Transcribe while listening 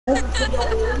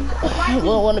We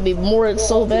don't want to be moored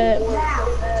so bad.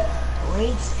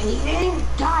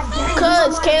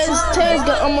 Cause Tez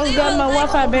almost got my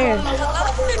Wi-Fi banned.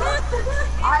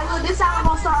 Alright, look, this how I'm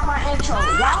gonna start my intro.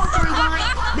 Y'all three going.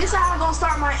 This how I'm gonna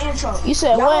start my intro. You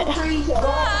said what? Y'all three go.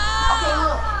 Okay,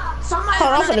 look. Somebody.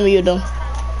 Hold on, I'm finna mute them.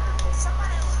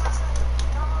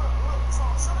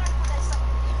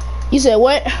 You said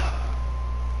what?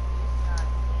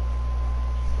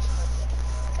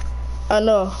 I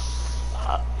know.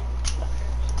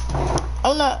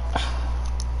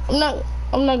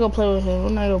 I'm not gonna play with him.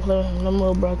 I'm not gonna play with him no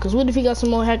more, bro. Cause what if he got some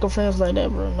more hacker friends like that,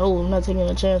 bro? No, I'm not taking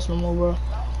a chance no more, bro.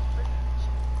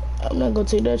 I'm not gonna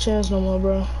take that chance no more,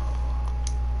 bro.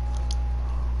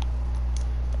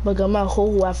 But got my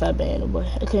whole Wi-Fi banned, boy.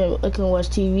 I can watch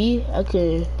TV. I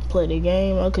could play the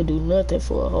game. I could do nothing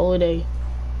for a whole day.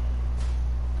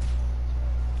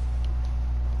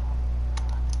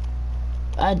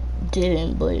 I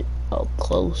didn't, but oh,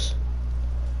 close.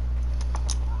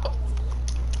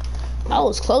 I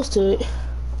was close to it.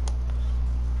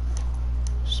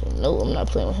 So no, I'm not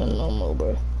playing with him no more,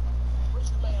 bro.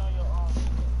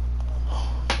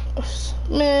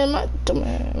 Man, my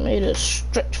man made a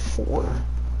stretch 4.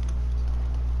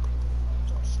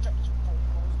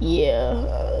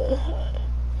 Yeah.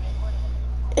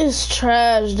 It's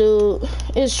trash, dude.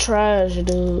 It's trash,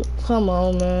 dude. Come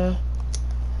on, man.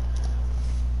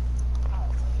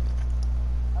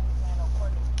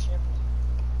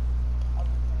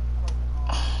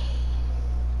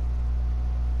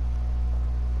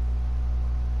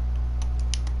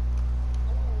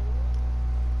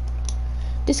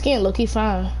 This skin look, he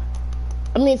fine.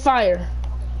 I mean, fire.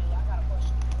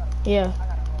 Yeah.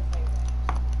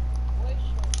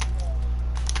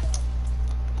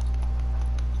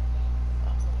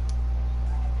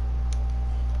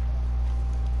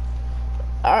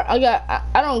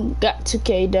 I don't got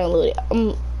 2K downloaded.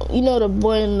 You know the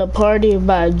boy in the party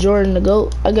by Jordan the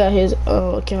Goat. I got his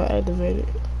account activated.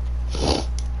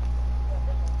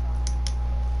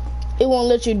 It won't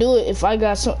let you do it if I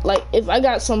got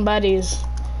somebody's.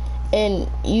 And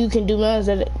you can do mine,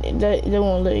 that they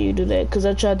won't let you do that. Cause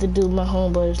I tried to do my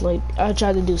homeboys, like I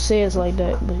tried to do ThESE like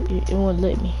that, but it won't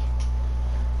let me.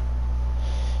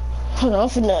 Hold on,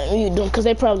 for nothing you doing, cause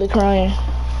they probably crying.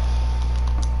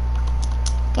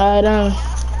 Alright,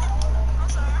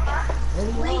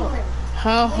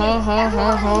 Huh?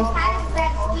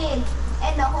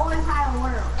 And the whole entire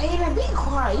world. Aiden, be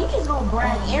quiet. You just gonna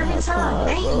brag every time,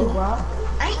 ain't you, bro?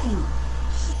 Ain't you?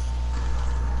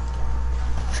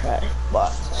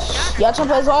 But y'all trying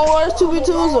to play Zone Wars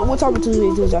 2v2s or what type of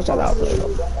 2v2s y'all trying to play?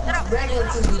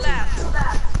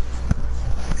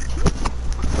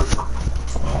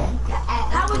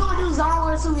 How we gonna do Zone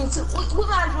Wars 2v2? We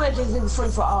might as well just do free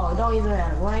for all. It don't even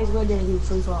matter. We ain't gonna do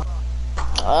free for all.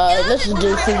 Let's just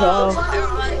do free for all.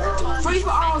 Free for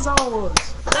all Zone Wars.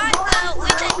 Alright, we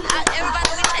take that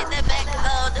back.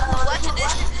 Watching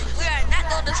this, we are not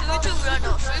going to 2v2. We are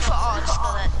going free for all. Just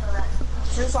know that.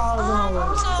 Free for all Zone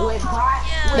Wars. With bot.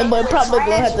 That boy probably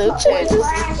gonna have to change this.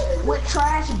 With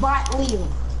trash bot Liam.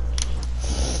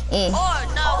 Or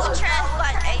no, with trash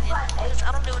bot Aiden. Because I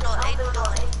don't even know what Aiden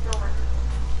doing.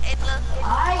 Aiden look.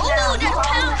 Ooh, that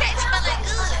pound cake smelling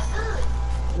good.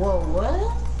 Whoa, what?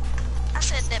 I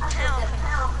said that pound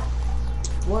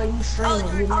cake. Well, you streaming,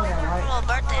 you know that, right? My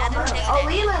birthday, I didn't take Oh,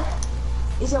 Leland!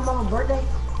 It's your mama's birthday?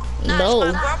 No.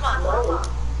 It's my grandma.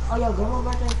 Oh, your grandma's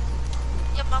birthday?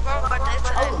 Yeah, my grandma's birthday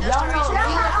today. Oh, y'all know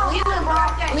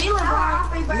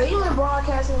Leland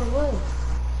broadcasting as well.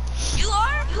 You are?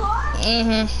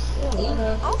 Mm-hmm.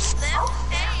 Oh, snap.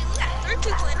 Hey, we got 3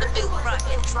 people in the building right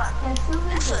here.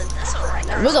 That's alright.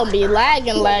 We're gonna be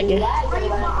lagging. Yeah, it's gonna be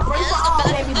like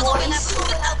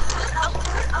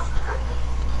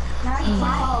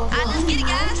Alright, let's get it,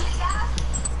 guys.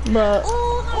 But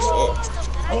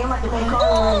Hey, I'm about to make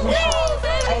calling.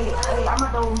 Hey, I'm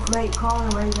about to make calling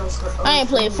radio script. I ain't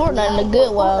played Fortnite in a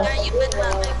good while. You better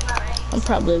not make me rage. I'm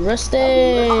probably rusty. I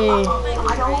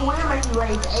know who will make you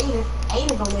rage.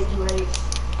 Aiden gonna make you rage. Of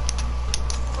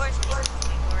course, he's gonna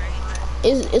make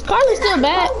me rage. Is Carly still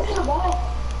back?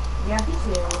 Yeah, he's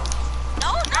still. No,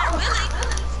 not really.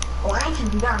 Oh, I ain't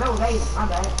you down. That was Aiden. My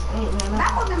bad.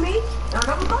 That wasn't me. No,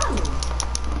 that was Carly.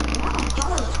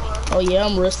 Oh yeah,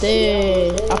 I'm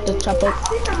rusty. Off the chopper.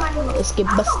 Let's get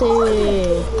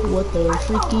busted. What the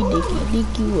freaky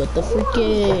dicky, what the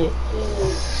freaky.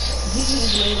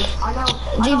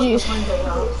 GG.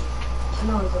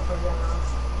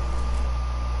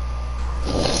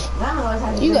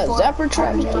 You got Zapper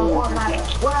Trap.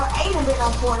 Well, Aiden been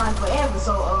on Fortnite forever,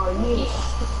 so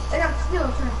yeah. And I'm still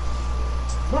trying.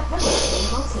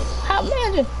 How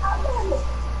imagine?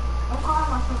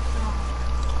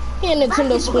 a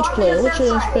Nintendo Switch player. What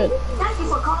you expect? Thank you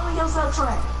for calling yourself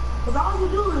trash. Cause all you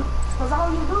do.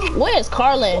 Where's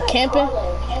Carlin? Camping? No.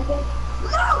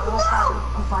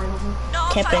 No,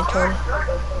 I'm Camping, fighting. Carlin.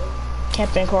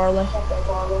 Camping, Carlin.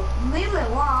 Leland,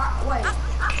 why? Wait.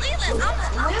 I'm Leland.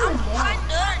 I'm fighting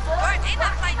Bert. Ain't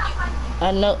not fighting you.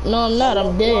 I know. No, I'm not.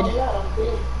 I'm dead.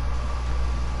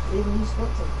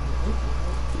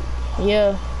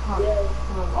 Yeah.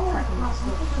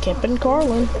 Camping,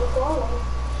 Carlin.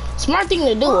 Smart thing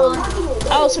to do is,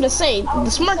 I was gonna say, the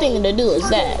smart thing to do is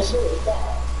that.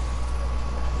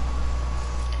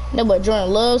 No, but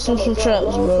Jordan loves some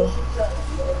traps, bro.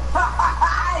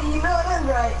 You know that's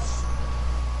right.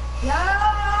 Yo!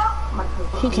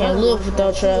 He can't live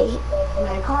without traps.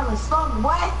 Man, Carlin suck,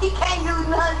 boy. He can't do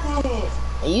nothing.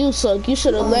 You suck. You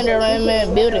should have landed around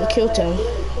man build and killed him.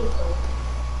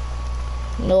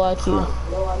 No IQ.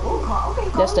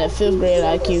 That's that 5th grade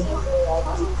IQ.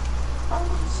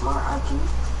 Smart IQ.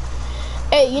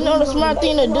 Hey, you know the smart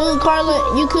thing to do,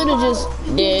 Carlin? You could have just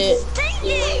did.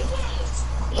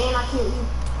 And I killed you.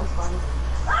 That's funny.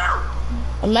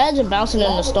 Imagine bouncing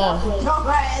in the storm. No,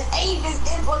 bro, it's 8 is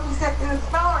what you said in the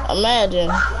storm. Imagine.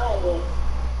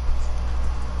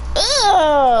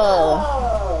 Ugh.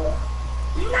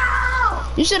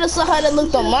 No! You should have saw how that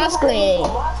looked on my screen.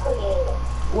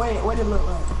 Wait, what did it look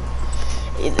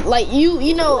like? Like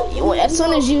you know, as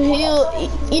soon as you heal,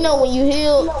 you know when you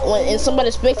heal, when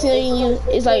somebody's spectating you,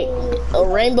 it's like a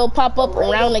rainbow pop up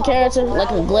around the character, like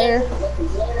a glare.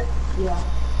 Yeah.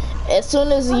 As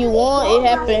soon as you won, it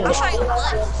happened,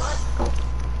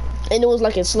 and it was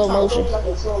like in slow motion.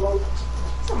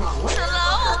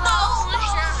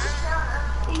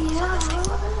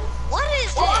 What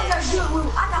is Oh, I got this? good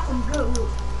loot. I got some good loot.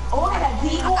 Oh, I got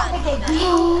Deagle. I got that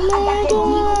Deagle.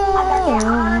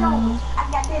 I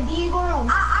got that Deagle.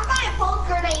 I got both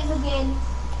grenades again.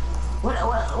 What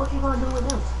you gonna do with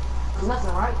them?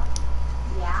 Nothing, right?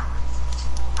 Yeah.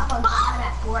 I'm gonna try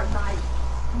that Fortnite.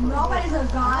 Nobody's a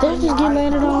god. Did I just get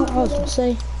landed on? I was gonna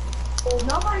say.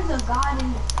 Nobody's a god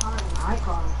in this time. I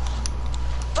call it.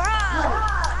 Bruh,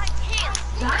 I can't.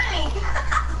 Dang.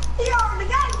 He already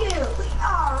got killed. He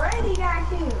already got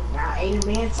killed. Now Aiden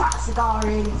being toxic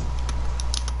already.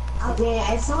 Yeah,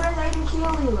 as soon as Aiden kill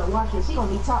Leela, watch it. She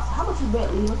gonna be toxic. How much you bet,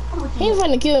 Leela? He ain't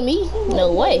finna kill me.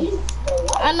 No way.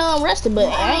 I know I'm rested, but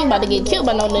I ain't about to get killed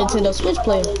by no Nintendo Switch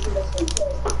player.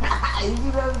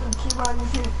 You better keep on your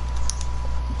shit.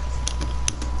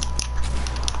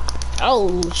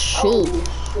 Oh shoot.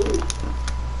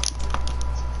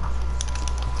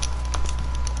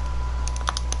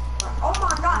 Oh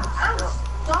my god, I'm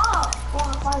stuck. Go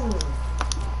on, fight me.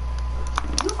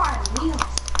 You fight Leela.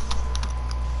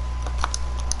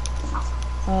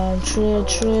 I'm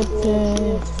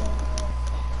tripping.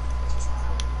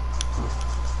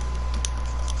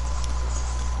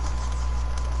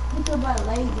 It's a by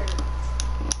laser.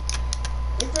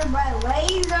 It's a by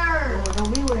laser. Oh,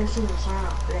 don't be with that shooting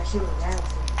sound. That shooting down.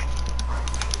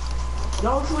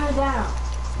 Don't shoot it down.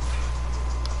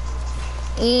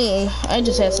 I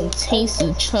just had some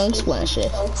tasty chunk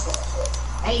splashes.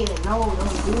 Hey, no,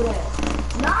 don't do that.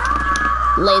 No!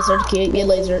 Lasered, kid, get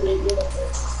lasered.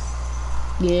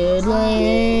 Get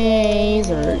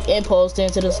lasered. It pulsed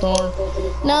into the storm.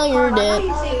 Now you're dead.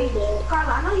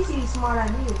 Carla, I know you see these smart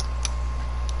ideas.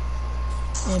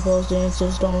 It pulsed into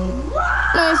the storm.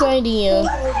 Nice idea.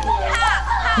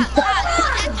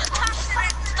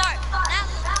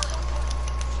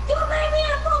 You made me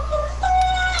a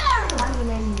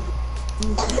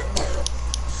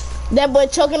That boy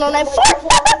choking on that fart.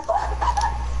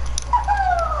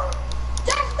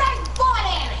 Just take fart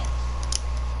at it.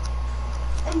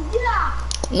 And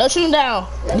yeah. No, shoot him down.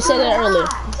 You said that earlier.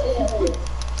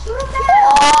 Shoot him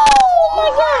down. Oh my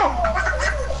god.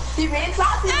 He ran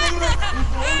toxic,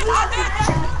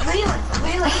 Leland,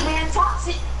 he ran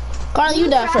toxic. Carla, you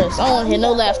die first. I don't want to hear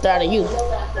no laughter out of you. No,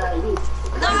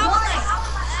 I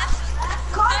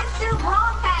Carla's still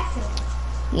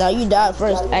broadcasting. No, you died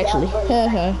first, actually.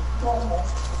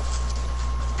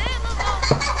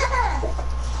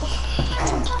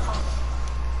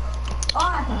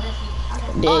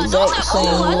 The exact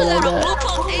same one I got.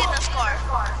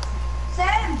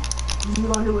 Sam, you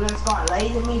gonna do that scar?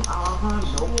 Laser me?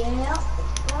 Nope. Yeah.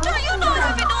 No, you know what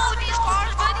you can do with these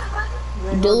cars, buddy.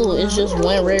 Dude, it's just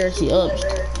one rarity up.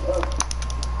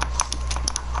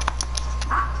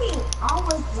 I can't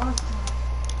always want to.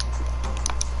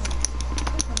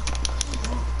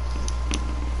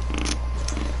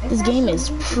 This game is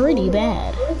pretty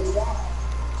bad.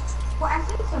 Well, I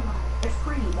think it's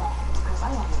pretty bad because I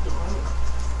have to get rid of it.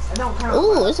 I don't count.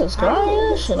 Ooh, it's a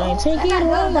scar. Should I take it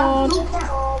or not?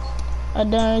 I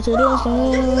died to this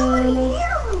one.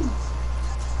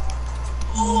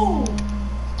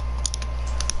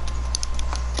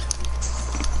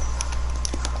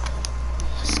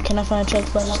 Can I find truck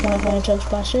splashes? Can I find truck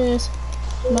splashes?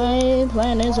 My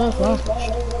plan is accomplished.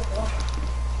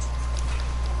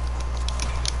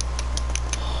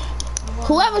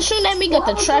 Whoever shooting at me got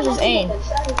the trashiest aim.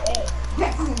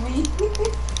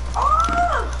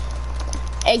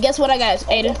 Hey, guess what I got,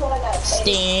 Aiden?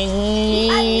 Stinkers.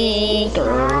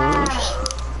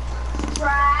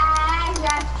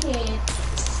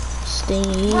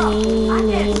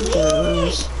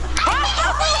 Stinkers.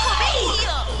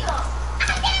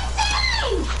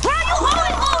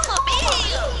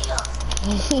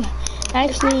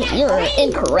 Actually, you're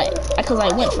incorrect because I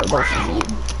went for both of you.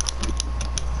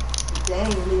 Dang,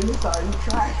 man, you thought you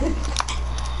tried.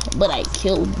 But I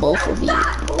killed both of you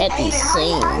at the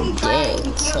same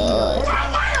dang time.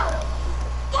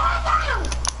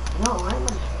 No, I ain't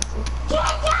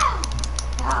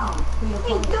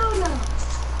gonna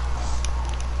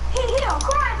He a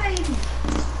crybaby.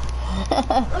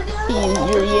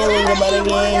 You're yelling about a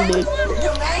game, dude.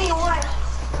 The main one.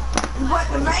 What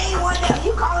the main one that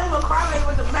you call him a crybaby,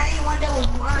 but the main one that was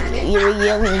running. You're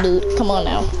yelling, dude. Come on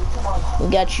now. We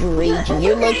got you raging.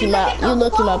 You're lucky my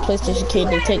PlayStation can't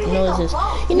detect noises.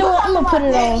 You know what? I'm gonna put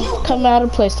it on. Come out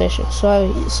of PlayStation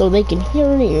so they can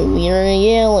hear you. You're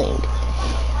yelling.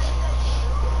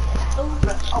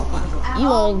 You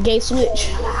on a gay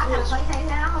switch?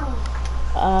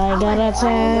 I got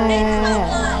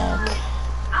attack.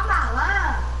 I'm not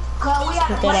lying. Cause we had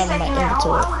a Get that out of my PlayStation at home.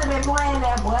 inventory. I would have been playing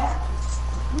that, boy.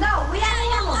 No, we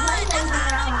didn't have a PlayStation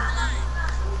at home.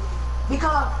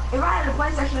 Because if I had a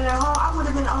PlayStation at home, I would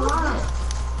have been online.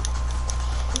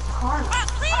 It's hard.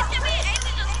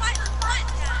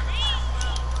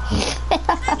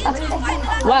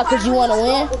 Why? Cause you wanna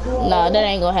win? Nah, that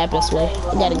ain't gonna happen, Sway.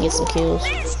 You gotta get some kills.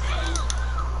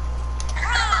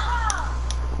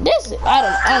 This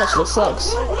honestly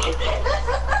sucks.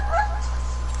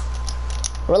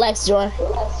 Relax, Jordan.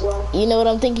 You know what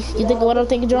I'm thinking? You thinking what I'm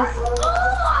thinking, Jordan?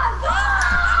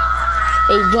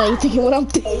 Hey, Jordan, you thinking what I'm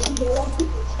thinking?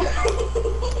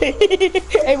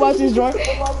 Hey, watch this, Jordan.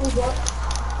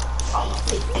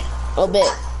 Oh, bet,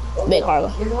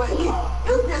 Carla. Guess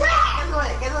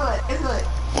what?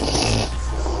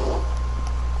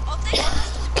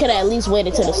 Could have at least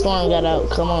waited till the storm got out.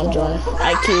 Come on, Jordan.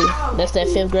 IQ. That's that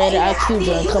 5th grader IQ,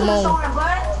 Jordan. Come on.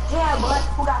 Yeah, but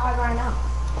who got hard right now?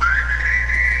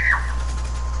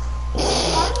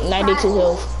 92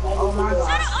 health. Oh my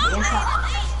god.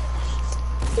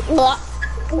 Blah.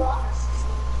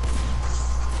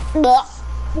 Blah.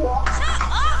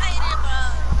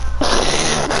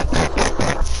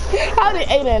 How did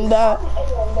Aiden die?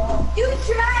 You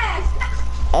trash!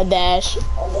 A dash.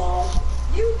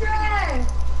 You trash!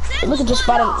 Look at the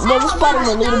spot on the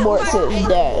leaderboard says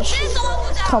dash.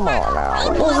 Come on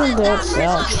now. Doesn't that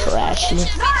sound trashy? You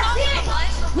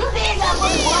did that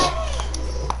one, boy!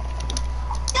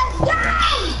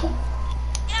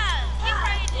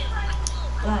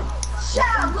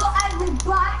 Shut up, little ugly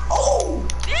butt! Oh!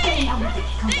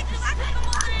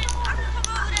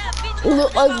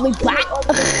 Little ugly black.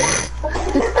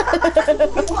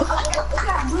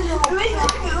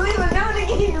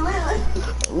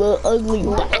 Little ugly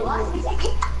black.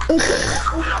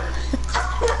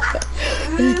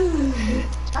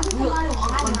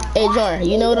 Hey, Jordan,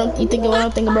 you know what you thinking? What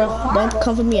I'm thinking, bro? Don't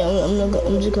come for me.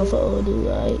 I'm just going for old dude,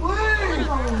 alright?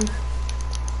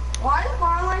 Why is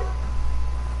Marlon?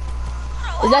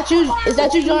 Is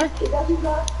that you, Jordan?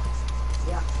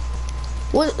 Yeah.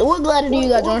 What glider do you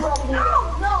got, Jordan?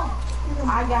 No.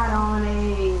 I got on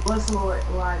a whistle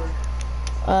glider.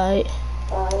 Alright.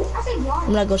 I think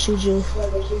I'm not gonna shoot you.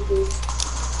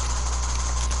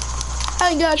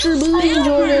 I got your booty,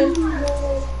 Jordan.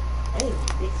 Hey,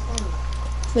 big thing.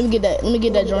 Let me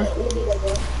get that, Jordan.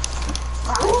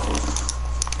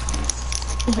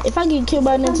 If I get killed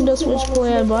by a Nintendo Switch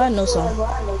player, boy, I know something.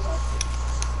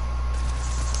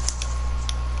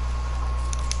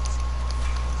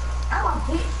 I'm a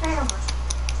big fan.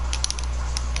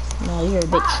 No, you're a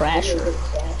big trasher.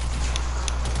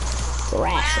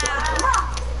 Thrasher.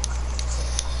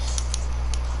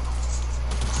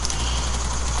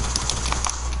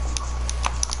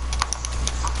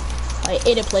 Like,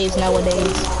 it plays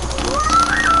nowadays.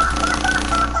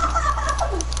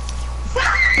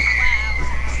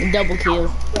 Double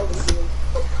kill.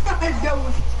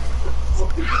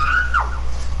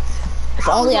 If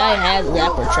only I had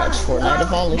leopard trucks for Fortnite.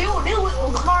 If only.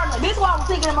 This is what I was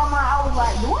thinking in my mind. I was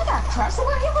like, do I got trucks in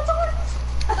my inventory?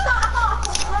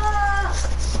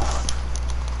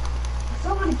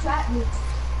 Somebody trapped me.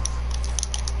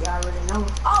 You already know.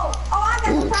 Oh, I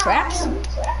got the power. Traps?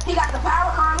 He got the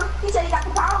power, Carla. He said he got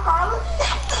the power, Carla.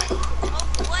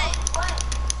 What?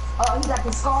 Oh, he got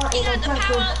the scar He and got the the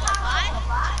tactical. power of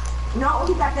what? No,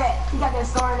 he got that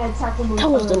scar and that tactical. That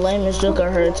was the lamest joke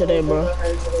I heard today, bro.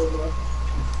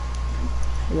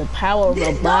 The power of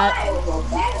a bot.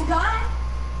 This gun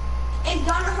is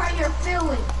gonna hurt your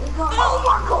feelings. Oh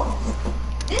my god.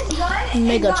 This gun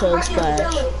Mega is gonna hurt your splash.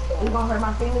 feelings. It's gonna hurt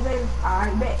my feelings, baby.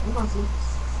 Alright, bet. We're gonna see.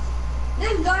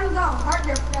 This gun is gonna hurt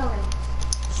your feelings.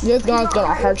 This gun's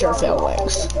gonna hurt your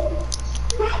feelings.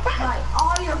 Like,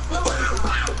 all your feelings.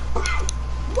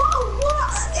 Whoa,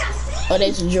 what? Oh,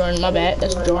 that's Jordan. My bad.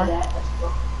 That's Jordan.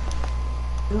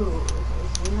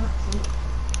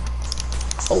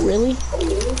 Oh, really?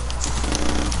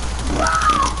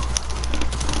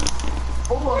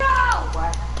 Oh, no!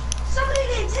 Somebody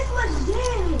did this much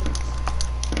damage.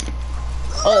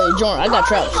 Oh, Jordan, I got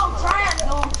traps.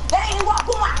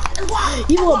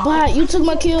 You a bot. You took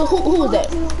my kill. Who was that?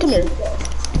 Come here.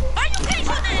 Are you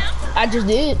peaceful now? I just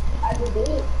did. What is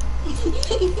that?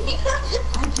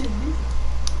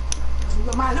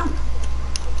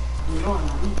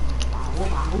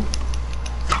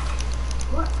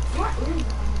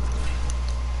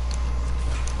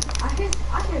 I can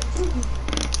see you.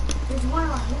 There's one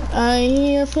right here. I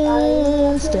hear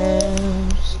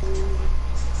footsteps.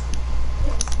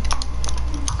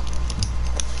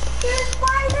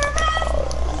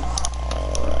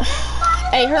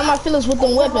 Hey, hurt my feelings with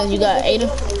them weapons you got, Aiden.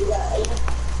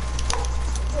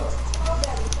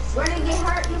 Where did it get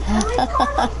hurt? You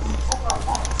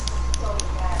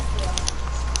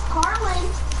Carlin.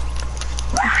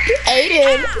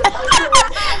 Aiden.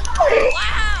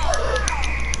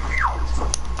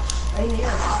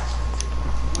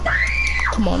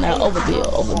 Come on now,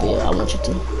 overbuild. I want you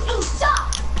to.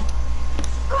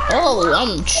 Oh,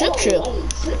 I'm trip.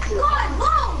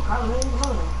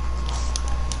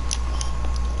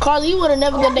 Carly, you would have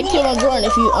never got that kill on Jordan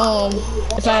if you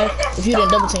didn't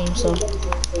double team. So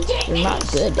you're not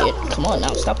good, dude. Come on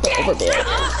now, stop the overbuild.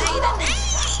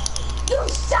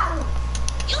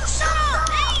 You shut up!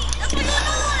 Hey, that's what you're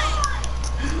doing!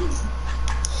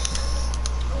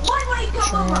 Why would he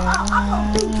come over? I'm gonna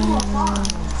beat you apart.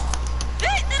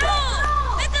 Beat it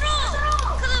all!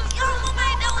 Cause if your mama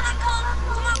ain't there when I come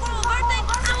to my girl's birthday,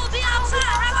 I will be outside.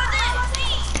 How about that?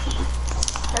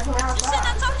 That's what I You sitting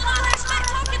there talking all that smack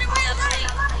talking in real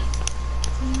life.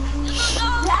 You little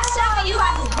dog, That's how you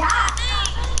about to die.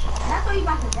 That's how you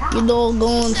about to die. You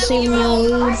doggone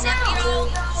 7-year-old. 7-year-old.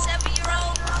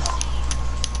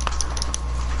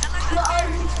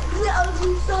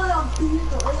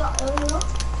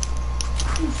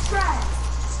 He's trash.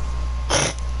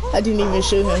 I didn't even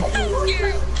shoot him.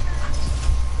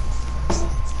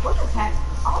 What just happened?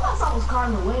 All I saw was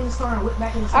Carlin win, starting whip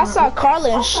back in the I saw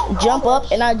Carlin jump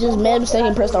up and I just made a mistake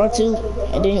and pressed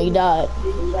R2 and then he died.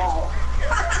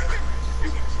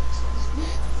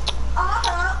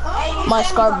 My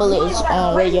scar bullet is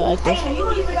radioactive. Hey,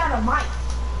 you even got a mic.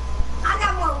 I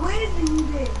got more wins than you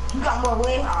did. You got more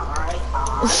wins? Alright.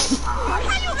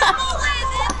 How you got more wins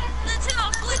than Nintendo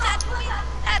Switch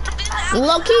at the business?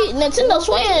 Low key, Nintendo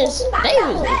Switch,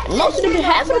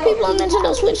 half of the people on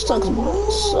Nintendo Switch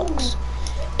sucks.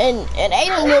 And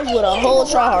Aiden lives with a whole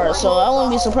tryhard, so I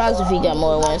wouldn't be surprised if he got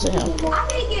more wins than him. I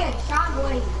think get shot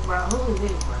wins, bro. Who is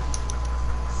this, bro?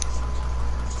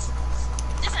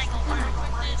 This ain't gonna work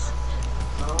like this.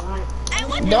 Hey,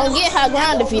 what Don't get high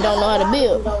ground if you don't know how to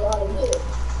build.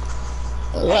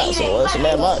 Yeah, so it's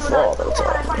not my fault. Come on,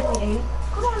 fight me, Aiden.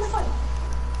 Come on, let's fight.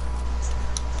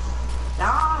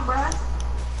 Nah, bro.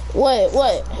 What?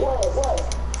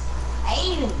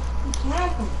 Aiden, you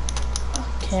camping.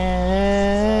 Camp.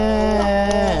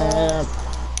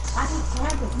 I just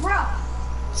camping, bro.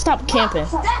 Stop camping.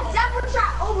 That Zephyr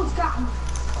shot almost got me.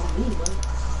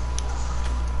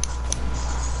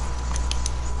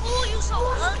 Ooh, you so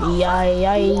ugly. Yay.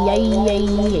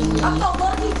 I'm so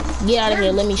lucky. Get out of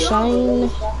here, let me shine.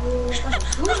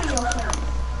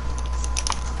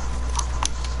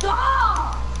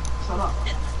 Stop! Shut up.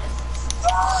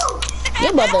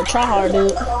 You're about to try hard,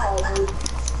 dude.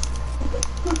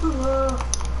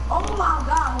 Oh my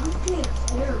god, this kid is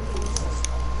scary.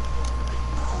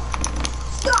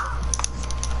 Stop!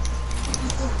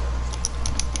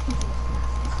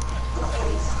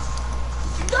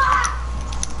 Stop!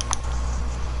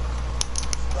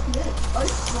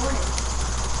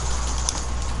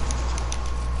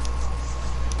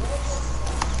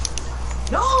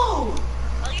 No!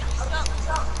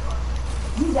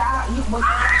 You die,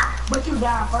 but you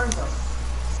die first though.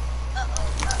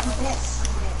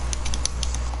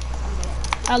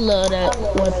 I love that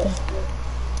weapon.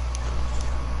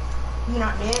 You're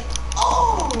not dead.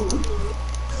 Oh!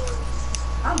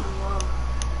 I'm wrong.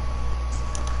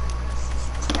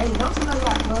 Hey, don't you know you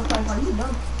got blood fight? Are you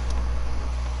done?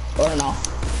 Or no?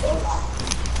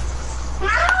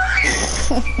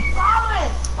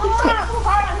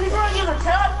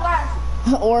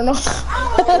 Or no?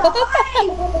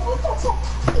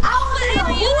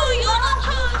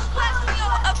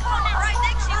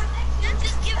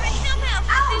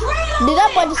 Did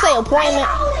that boy just say appointment?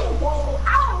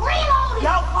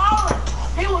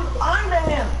 He was under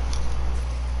him.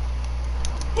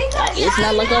 It's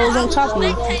not like I was on top of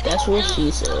you. That's what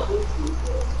she said.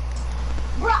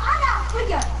 Bro, I got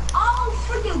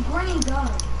freaking green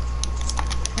guns.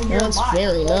 That's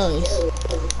very nice.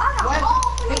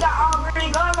 He got all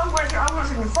green guns. I'm working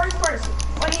the first person.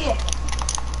 What he at?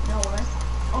 No way.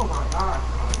 Oh my god.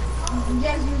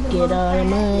 Get out of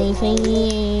my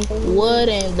face. What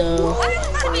in the...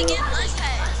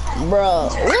 Bro,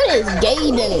 what is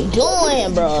Gaiden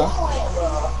doing, bro?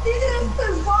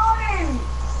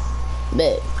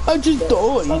 Bet. I just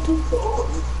died.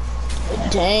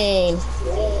 Dang.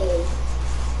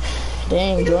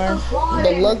 Dang, Jordan.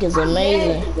 The look is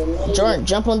amazing. Jordan,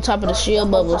 jump on top of the shield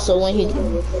bubble so when he,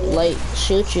 like,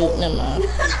 shoot you, never mind.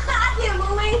 I can't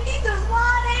believe he just died.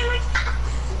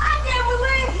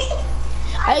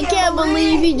 I can't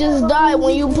believe he just died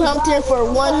when you pumped him for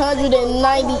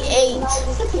 198.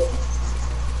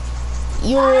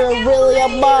 You're really a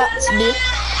bot, dude.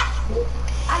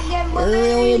 You're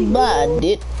really a bot,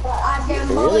 dude.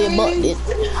 Really a bot, dude.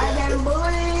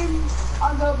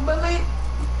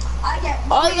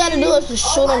 All you gotta do is just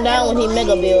shoot him down when he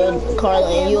mega build, Carla,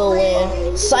 and you'll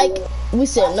win. Psych, we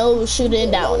said no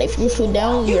shooting down. If you shoot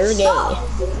down, you're gay.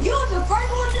 You was the first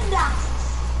one to die.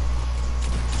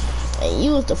 And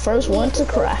you was the first one to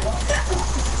cry.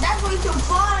 That's what you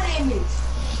fun in me.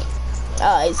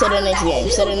 Alright, set the next game.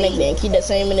 Set the next game. Keep that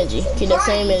same energy. Keep that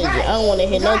same energy. I don't want to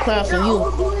hit no crown from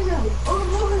you.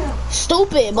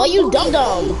 Stupid, boy, you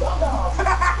dumb.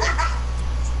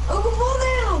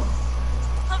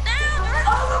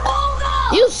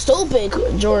 You stupid,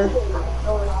 Jordan.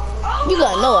 You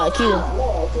got no IQ.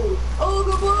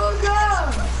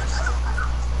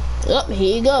 Up,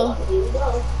 here you go.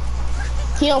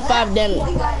 He on 5 damage.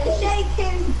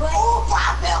 Oh,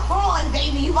 5 fell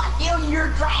baby. If I kill you,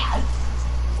 you're trash.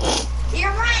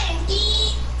 You're right,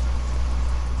 Dee.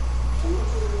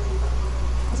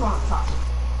 That's what I'm talking.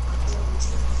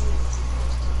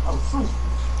 Oh, fruit.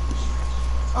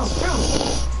 Oh, fruit.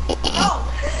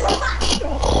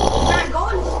 Go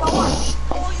in the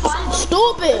storm.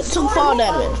 Stupid. Took fall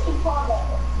damage.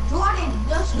 Jordan,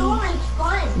 the storm is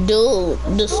fun. Dude,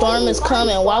 the storm is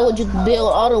coming. Why would you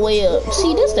build all the way up?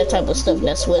 See, this that type of stuff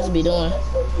that Sweats be doing.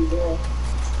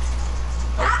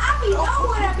 I know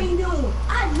what I be doing.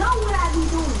 I know what I be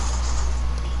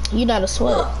doing. You not a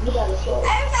Sweat. Every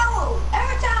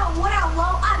time when I'm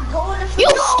low, I go in the You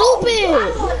storm. stupid.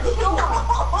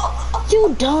 You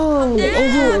dumb. Oh, you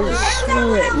a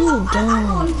Sweat. You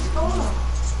dumb.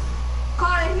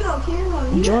 Carter, if you don't kill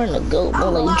him, Jordan a goat,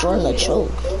 more like Jordan a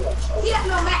choke. he has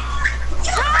no match.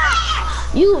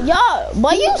 Y'all,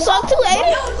 boy, you suck 280.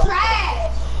 You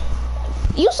trash.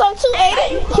 You suck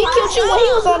 280. He killed you when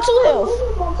he was on 2 health.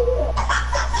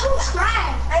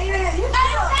 Trash. I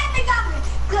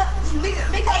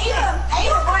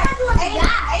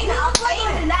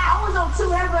was on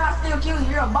 2 health, but I still killed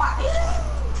you. You're a bot.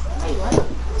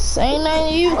 Same name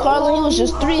to you, Carla. He was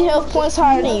just 3 health points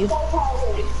higher than you.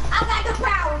 I got the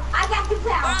power. I got the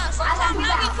power. I got the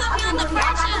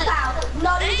power.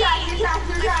 No, you try.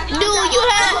 Dude, you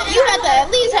had to at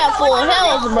least have full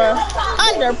health, bro.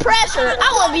 Under pressure.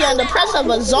 I wouldn't be under pressure of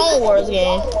a Zone Wars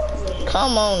game.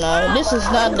 Come on now. This is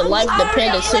not the life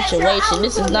dependent situation.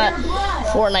 This is not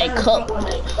Fortnite Cup.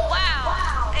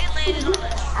 Wow. It landed on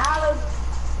it.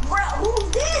 Bro, who's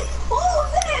this?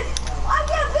 I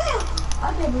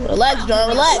can't build. Relax, Jordan.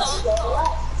 Relax.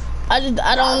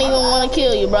 I don't even want to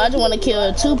kill you, bro. I just want to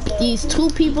kill these 2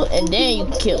 people, and then you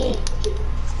can kill me.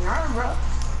 Bro.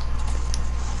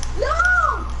 No!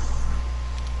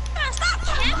 Man, stop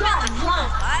camping like I'm on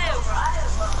fire,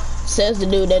 bro. Says the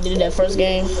dude that did that first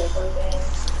game.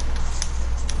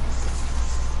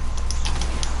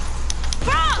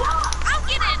 Bro, I'm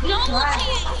getting no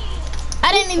hit.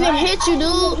 I didn't even hit you,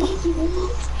 dude.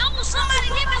 No, somebody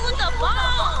hit me with the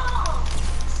ball.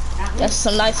 That's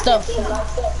some nice stuff.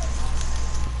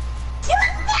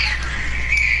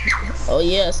 Oh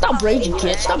yeah, stop raging,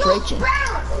 kid. Stop raging.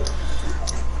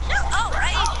 Oh,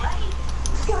 right.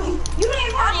 You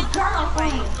didn't have a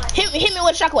girlfriend. Hit me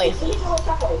with shockwave.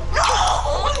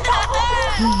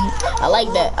 I like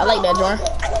that. I like that, Jordan.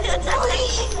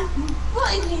 Oh,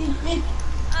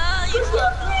 you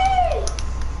fucked up.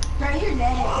 Bro, you're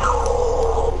dead.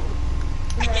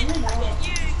 You're dead.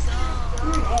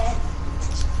 You're dead.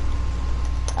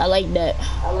 I like that.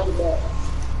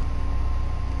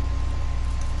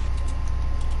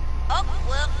 Oh,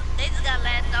 well, they just got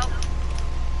laughed out.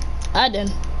 I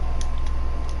didn't.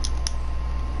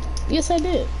 Yes, I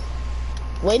did.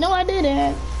 Wait, no, I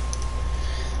didn't.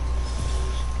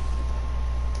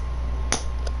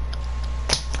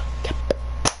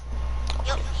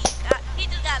 Yup, he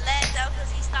just got laughed out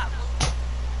because he stopped moving.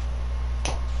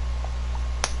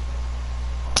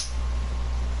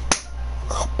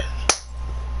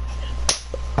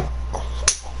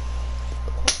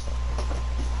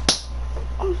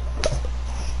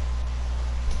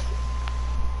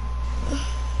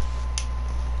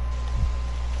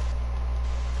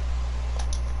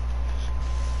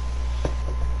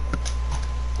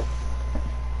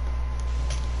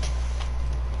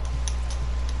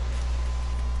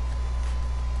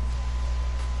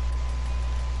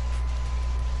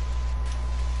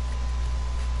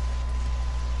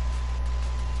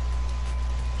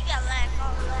 He got laughed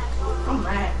out. I'm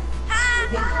mad. Ha,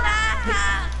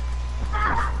 ha, ha.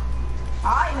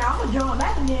 Alright, now I'm gonna join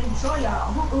back again and show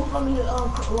y'all who gonna be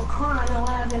crying and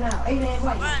laughing out. Hey, man,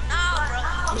 like, Bro, nah, bro.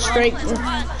 I'm Straight. not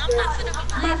finna be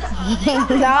playing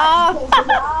this. No.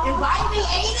 invite me,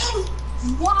 Aiden?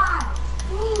 Why?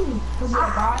 Cause you're a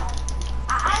bot.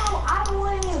 I don't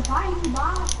want to invite you,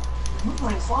 bot. We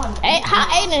playing fun. Hey, how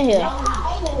Aiden here?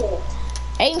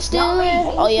 Aiden still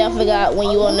here? Oh yeah, I forgot.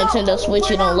 When you on Nintendo Switch,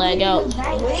 you don't lag out.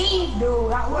 Leave,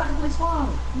 dude. I want to play fun.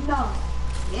 No.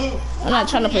 Yes. I'm not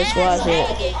trying to play squads yet.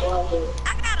 I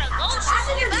gotta go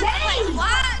soon. You better play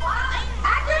squad.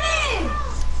 After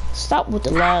this. Stop with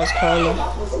the lies, Carla.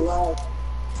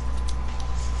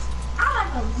 I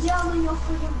like to yell in your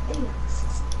freaking ear.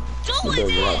 Do it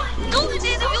then. Do it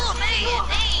then if you a man.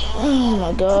 Damn. Oh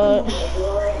my god.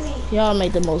 Y'all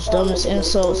make the most dumbest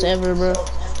insults ever, bro.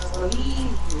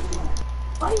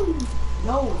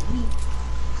 No,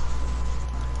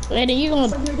 Lady, you gonna...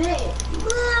 you're dead.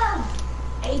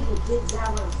 Aiden did that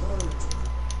one.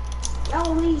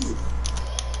 Y'all leave.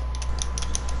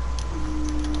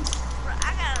 Bro,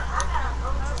 I gotta.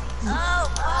 Oh,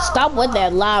 Stop with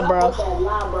that lie, bro. I'm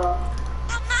not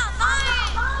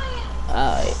lying.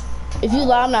 Alright. If you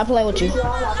lie, I'm not playing with you. I'm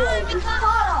not lying because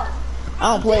I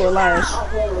don't play with liars.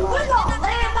 We're gonna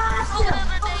land by ourselves.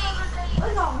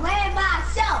 We're gonna land by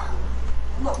ourselves.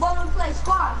 But when we play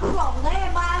squad, we're gonna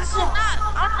land by ourselves.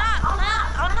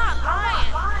 I'm not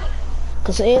lying.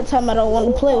 Cause every time I don't want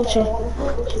to play with you.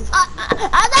 I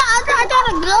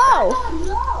gotta go.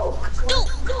 Dude,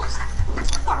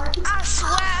 I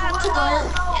swear I have to go.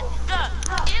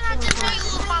 Didn't I just tell you it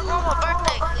was my grandma's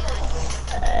birthday?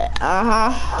 Uh-huh.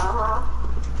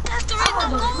 That's the reason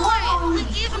I'm going.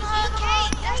 We're giving her a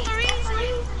cake. That's the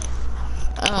reason.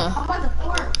 I'm about to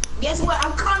work. Guess what?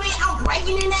 I'm coming. I'm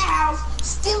breaking in the house,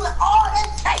 stealing all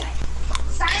that tape.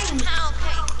 Same. Pound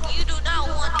cake. You do not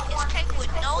want it. It's cake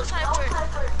with no type of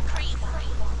cream.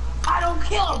 I don't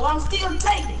care, but I'm still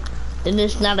taking. Then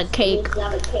it's not a cake.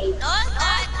 No, it's not.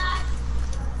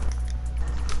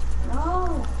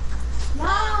 No.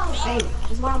 Hey,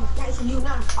 this is what I'm dancing you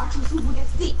now. Watch you shoot with that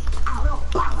stick. I don't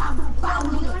bow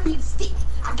with a big stick.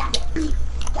 I got that beat.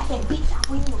 Got that beat chop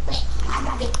in your back. I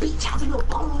got that beat chop in your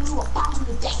bone. You a bone in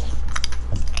the day.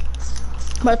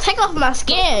 Bro, take off my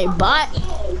skin, bot.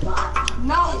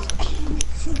 No.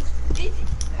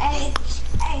 Hey.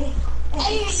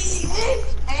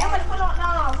 I'm gonna put on. No.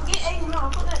 Forget hey. No,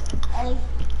 put that. Hey.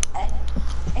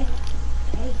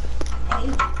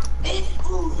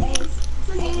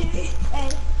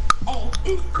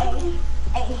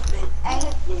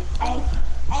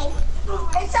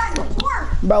 It's time to work.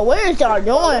 Bro, where is y'all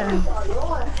going?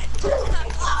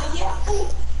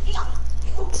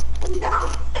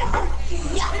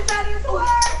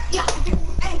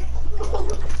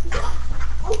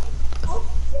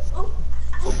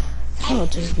 Oh,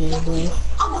 just being blue.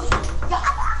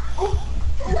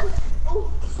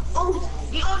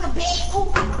 Get on the bed.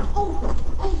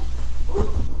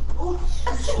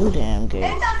 Too damn good.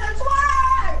 It's time to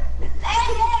twerk.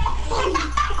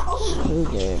 Too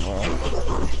good, bro.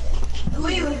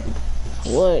 Leave it.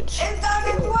 What? It's time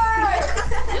to twerk.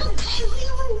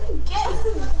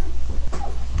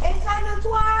 It's time to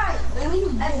twerk.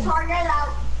 Let's twerk it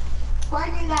out.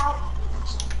 Twerk it out.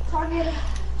 Twerk it out.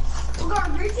 We got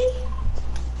Greasy?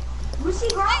 Greasy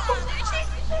girl?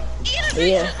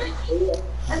 Yeah.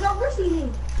 Let's go Greasy then.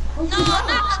 No, not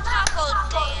the taco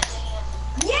dance.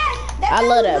 Yes! I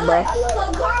love that, bro.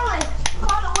 So Carlin,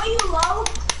 where you low?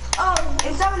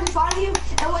 If somebody's fighting you,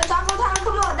 and when taco time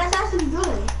comes on, that's actually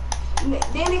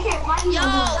Then they can't fight you. Yo,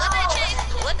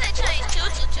 what they changed to?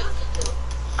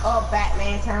 Oh,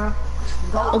 Batman Town.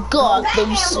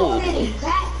 Gotham City.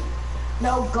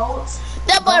 No goats.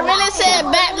 That boy really said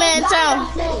Batman Town.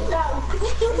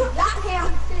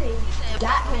 Gotham City.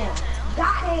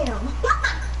 Gotham.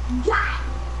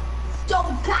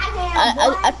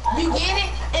 You get it?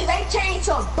 And they changed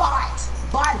to bot.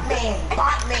 Botman.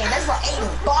 That's what ain't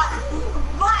it. Bot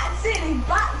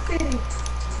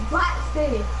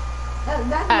City.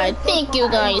 I think you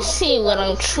guys see what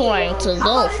I'm trying to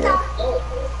go for.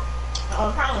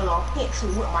 I'm trying to hit you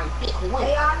with my big whip.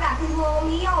 Hey, I got people on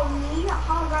me.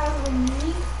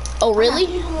 Oh, really?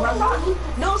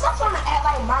 No, stop trying to act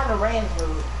like Minor Red, dude.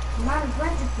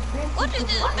 What is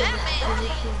this Batman?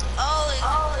 Oh,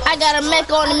 I got a mech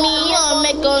on me.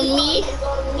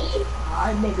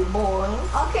 Alright, baby boy.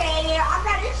 Okay, I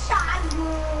got a shotgun.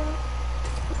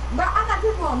 Bro, I got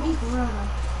people on me for real.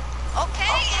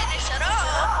 okay, and shut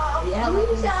up. Yeah,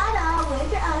 shut up.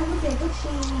 Where's your unbelievable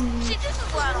cheese? See, this is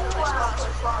why I don't push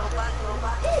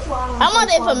I'm on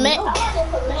there for mech.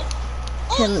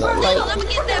 Oh, let me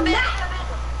get that back.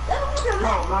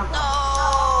 No.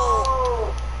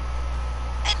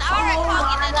 And I already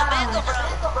talking in the mega,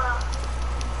 bro.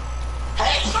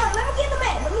 Hey, let me get the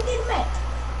mech.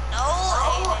 No,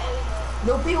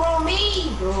 No people on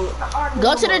me.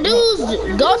 Go to the dudes.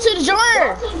 Go to the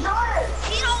joiner.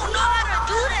 he don't know how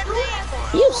to do that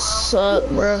thing. You suck,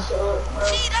 bro.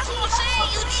 See, that's what I'm saying.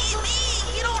 You need me.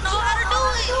 He don't know how to do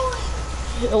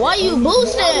it. Why you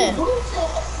boosting?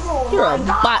 You're a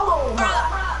bot.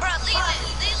 Bro, Leland,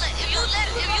 if you let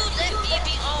me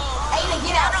be on. Aiden,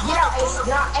 get out.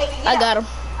 Aiden, I got him.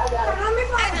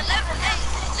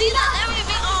 Leland, let me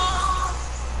be on.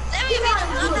 Let me be the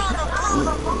gunner on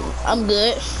the roof. I'm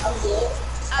good.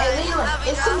 Hey, Leland,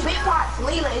 it's 2 big pots.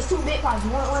 Leland, it's 2 big pots.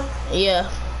 You want one? Yeah.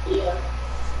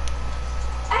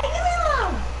 Hey, give me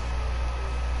one.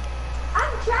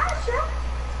 I'm trying to.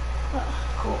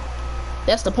 Cool.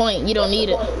 That's the point. You don't need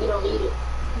it.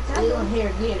 Leland,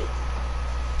 here, get it.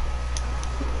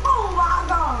 Oh my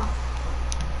God.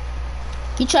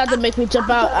 He tried to make me jump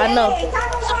out. I know. Hey,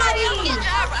 Somebody else get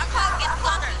driver. I can't get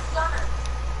gunner.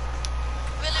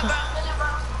 Really, bro?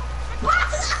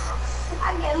 I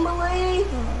can't believe.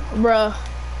 Bruh.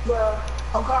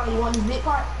 Oh, Carl, you want this big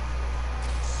part?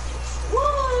 Woo!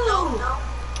 No.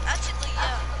 Actually,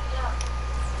 yeah.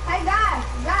 Hey, guys,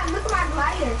 look at my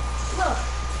glider. Look.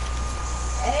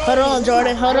 Hey, Hold on,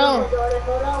 Jordan. Hold on.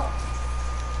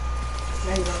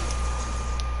 There you go.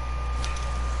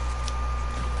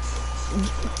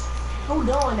 Who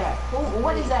doing that?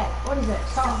 What is that?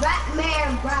 Stop.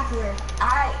 Batman grappler.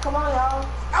 Alright, come on, y'all.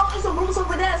 Oh, it's a Bruce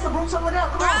over there. Come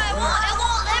Bro, on. it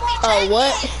won't let me Oh, take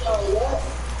what?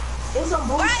 It's a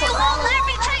Bruce Bro, it won't let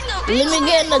me take the big Let me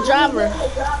get in the driver.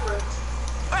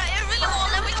 Bro, it really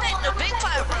won't let me take the big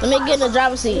part, bro. Let me get in the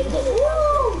driver's seat.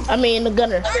 I mean, the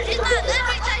gunner. It's not letting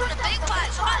me take the big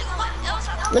part. Somebody else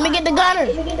have to Let me get the gunner.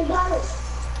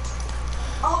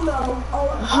 Oh no.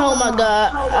 Oh my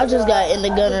God. I just got in the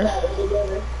gunner.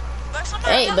 Bro,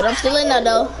 somebody Hey, else but I'm still in that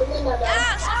though.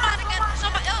 Yeah, somebody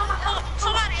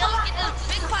else get this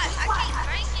big pot. I can't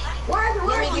drink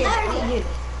it.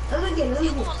 Let me get it.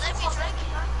 You won't let me drink it.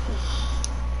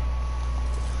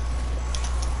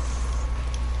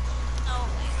 No.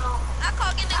 I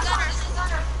can't get the gunners.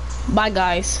 Bye,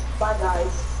 guys. Come on,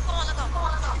 let's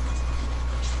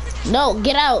go. No,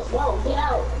 get out. No,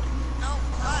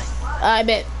 why? I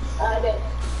bet.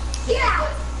 Yeah.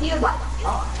 What?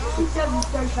 Oh, he's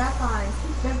 735 on.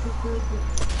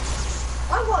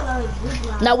 I'm going on a zip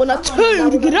line. Now when I tell you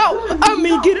to get out, I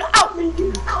mean get out. I'm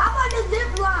on the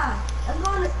zip line. I'm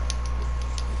going to.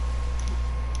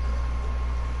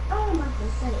 Oh my God,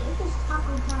 it's just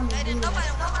taco time. Hey, there's nobody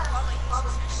wants to follow you.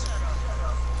 Just shut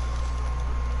up.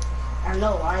 I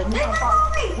know, right?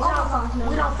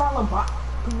 We don't follow bot.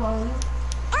 People on you.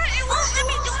 Bro, it won't let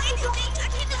me do anything. I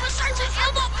can't even search an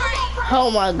ammo crate. Oh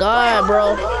my God,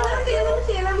 bro.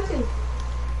 Let me see.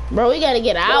 Bro, we gotta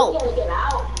get out. Let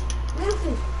me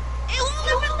see. It won't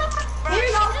let me. Bro, Here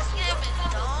you go. she just gave me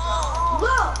no.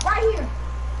 Look, right here.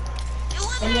 It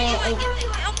won't let me even get the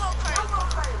ammo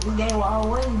crate. You gave what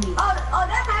always be. Oh,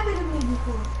 that happened to me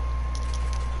before.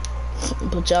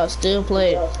 But y'all still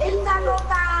play. It's taco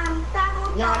time.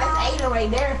 No, that's Aiden right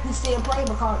there. He still playing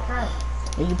because of crap.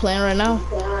 Are you playing right now?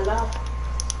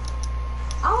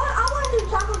 I want to do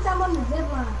taco time on the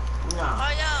zip line. No.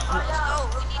 Oh, yeah, let's go.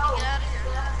 We need to get out of here.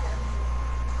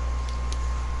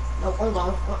 No, hold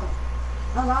on.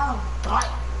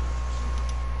 Alright.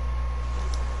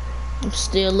 I'm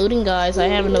still looting, guys. I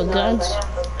have no guns.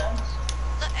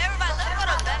 Look, everybody, let's go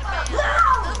to Batman.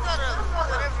 Let's go to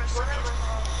whatever city.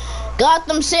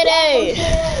 Gotham City.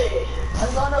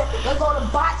 Let's go to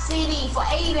Bot City for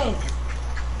Aiden.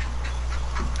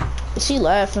 Is she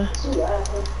laughing?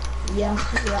 Yeah.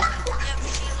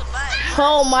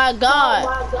 Oh my God.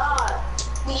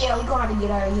 Yeah, we gonna have to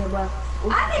get out of here, bro.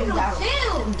 I need some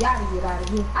chill. We gotta get out of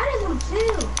here. I need some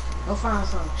chill. Go find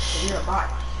some. You're a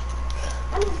bot.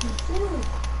 I need some chill.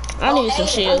 I need some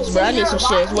shields, bro. I need some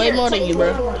shields. Way more than you, bro.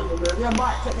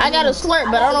 I got a slurp,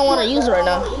 but I don't want to use it right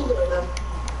now.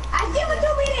 I give it to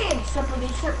me then. Slurp.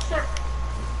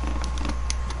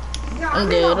 I'm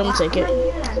good. I'm taking it.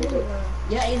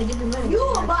 Yeah, Aiden, give me money. You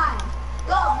a bot.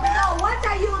 No, once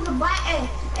I use a bot and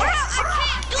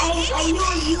you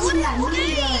using that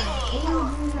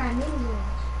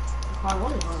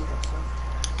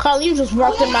Carl, you just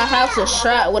walked in my house and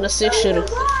shot with a 6-shooter.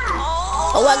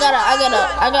 Oh,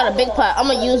 I got a big pot. I'm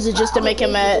gonna use it just to make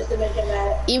him mad.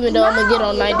 Even though I'm gonna get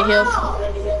on 90 health.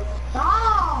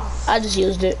 I just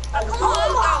used it.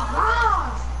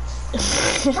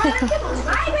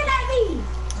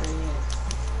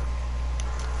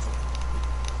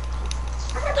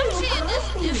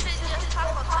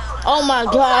 Oh my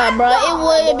God, bro. It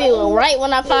would be right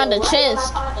when I find the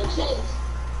chest.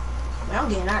 I'm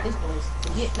getting out of this place.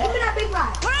 Give me that big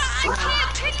rock. Bro, I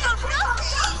can't pick up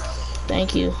nothing.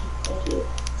 Thank you.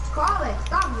 Call it.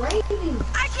 Stop raving.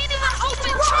 I can't even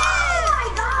open Oh chest. my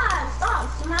God. Stop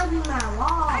smacking my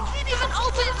wall. I can't even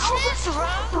open chest,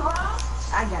 bro.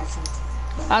 I got you.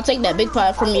 I'll take that big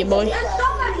pot from you, boy. There's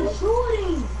somebody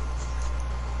shooting.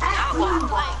 That's why I'm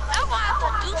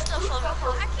gonna do stuff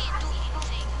for me. I can't do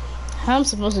anything. How I'm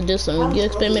supposed to do something? You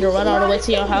expect me to run all the way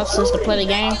to your house just to play the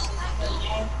game?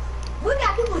 We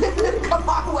got people that come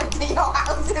all the way to your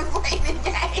house and play the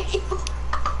game.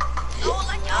 No,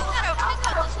 like y'all gotta open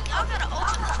the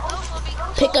door for me.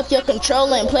 Pick up your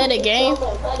controller and play the game?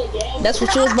 That's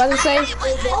what you was about to say? Oh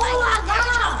my God.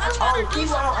 Oh, keep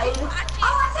on Aiden.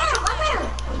 Oh, I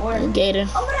see him. Gator.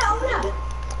 Over there.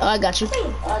 Oh, I got you. Oh,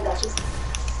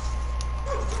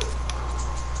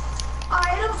 I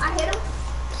hit him.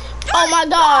 Oh my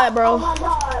God, bro.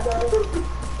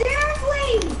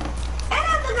 Seriously? And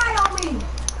that's the guy on me.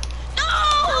 No!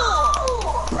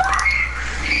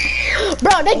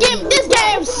 Bro, this game's... This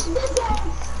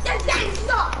game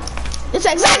sucks. It's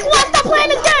exactly why I stopped playing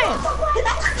this game.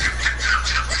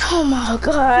 Oh my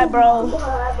God, bro.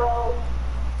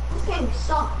 This game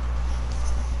sucks.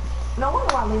 No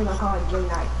wonder why Lena call it Gay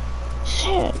Night.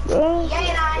 Shit, bro. Gay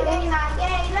night.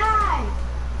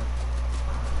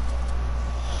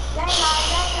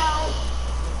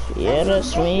 Yeah,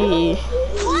 that's me.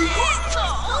 What?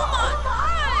 Oh my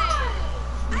God!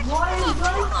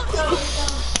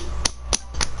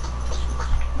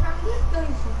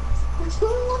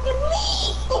 Look at me!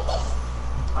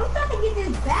 I'm trying to get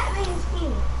this Batman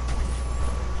skin.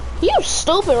 You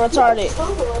stupid retarded.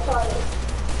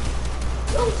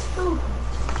 You stupid.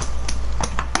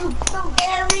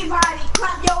 Everybody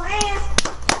clap your hands.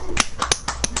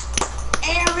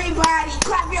 Everybody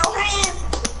clap your hands.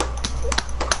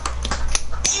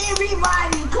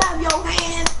 Everybody clap your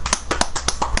hands.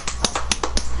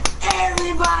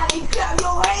 Everybody clap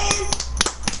your hands.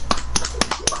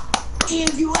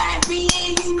 If you happy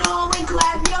and you know it,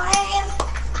 clap your hands.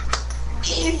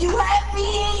 If you happy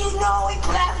and you know it,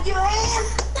 clap your hands.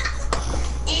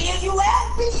 If you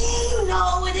happy and you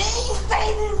know it, and your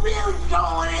face is real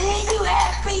strong, and you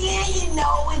happy and you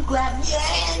know it, clap your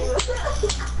hands.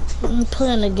 I'm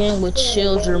playing a game with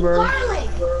children, bro. If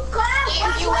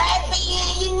you happy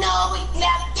and you know it,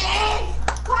 clap your hands.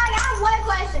 Carly, I have one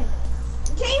question.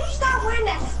 Can you stop wearing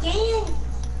that skin?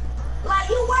 Like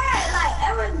you wear it like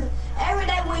every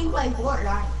day when you play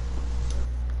Fortnite.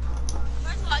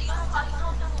 First of all, you don't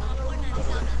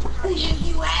If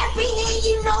you happy and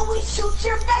you know it, shoot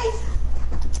your face.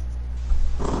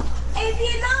 If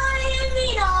you know it, if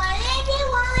you know it, if you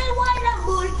want it, what a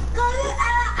booty, cause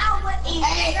I would eat.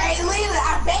 Hey, Lila,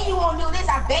 I bet you won't do this.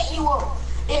 I bet you won't.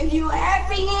 If you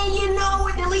happy and you know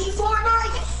it, delete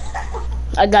Fortnite.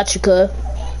 I got you, cuz.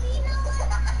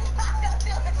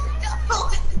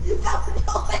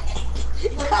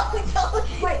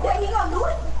 Wait, you gonna do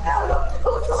it?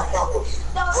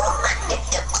 No.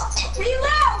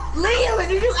 Leah,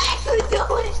 did you actually do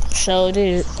it? Sure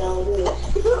did. You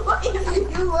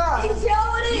are.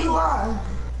 You are.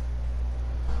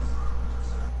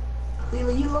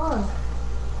 Leah, you are.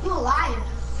 You a liar.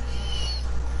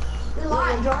 You're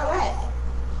lying. Enjoy that.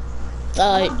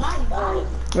 Alright,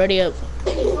 ready up.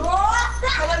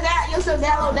 You're so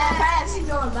download that fast. You're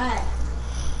going back.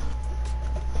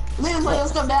 Leah, so you're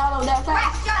still download that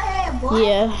fast?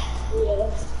 Yeah.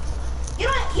 You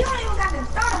don't even got the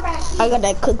starter pack. I got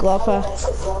that cook Wi-Fi.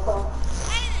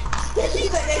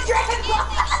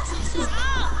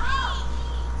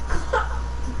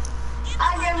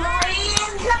 I get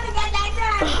Marine. Come and get that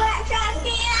trash can.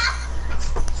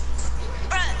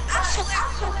 Bruh, I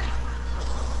swear.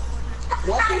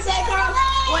 What you say, Carl?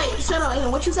 Wait, shut up.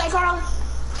 Aiden. What you say, Carl?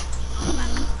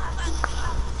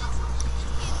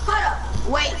 Hold up.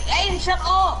 Wait, Aiden, shut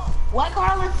up. What,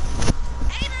 Carlin?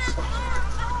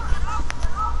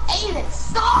 Aiden,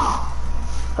 stop.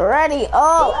 Ready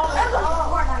up.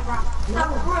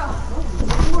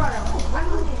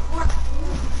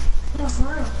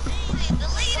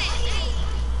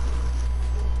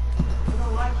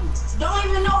 Don't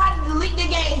even know how to delete the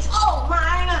games. Oh my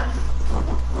God.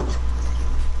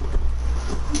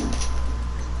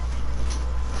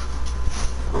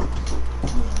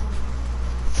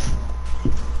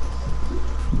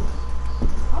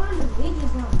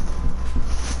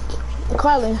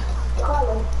 Carlin.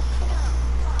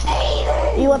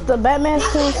 You want the Batman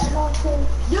suit?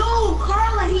 Dude,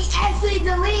 Carla, he actually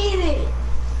deleted.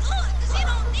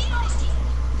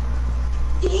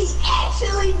 He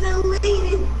actually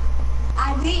deleted.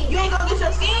 I did. You ain't gonna get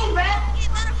your skins back.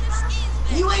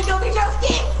 You ain't gonna get your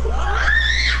skins.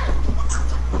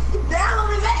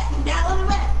 Download it back. Download it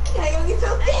back. You ain't gonna get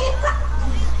your skins.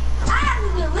 I have to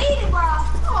delete it, bro.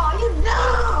 Oh, you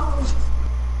dumb.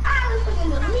 I have to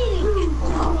delete it.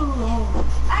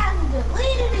 I have to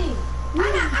delete it.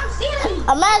 I'm serious.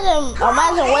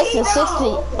 Imagine wasting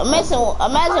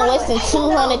imagine wasting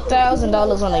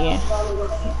 $200,000 on a game.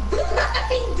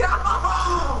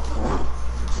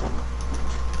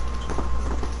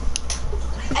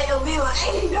 Hey, yo, Mila,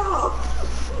 hey, yo.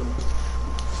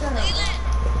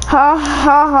 Ha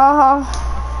ha ha ha.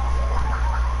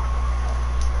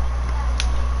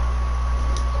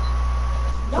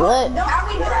 What? How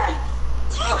we doing?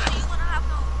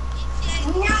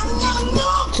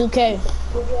 2K.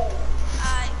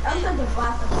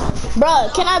 Bruh,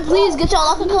 can I please get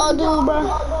y'all like a call, dude, bruh?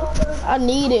 I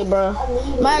need it, bruh.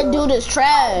 My dude is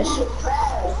trash.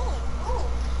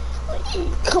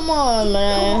 Come on,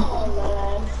 man.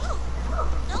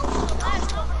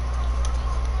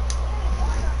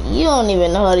 You don't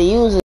even know how to use it.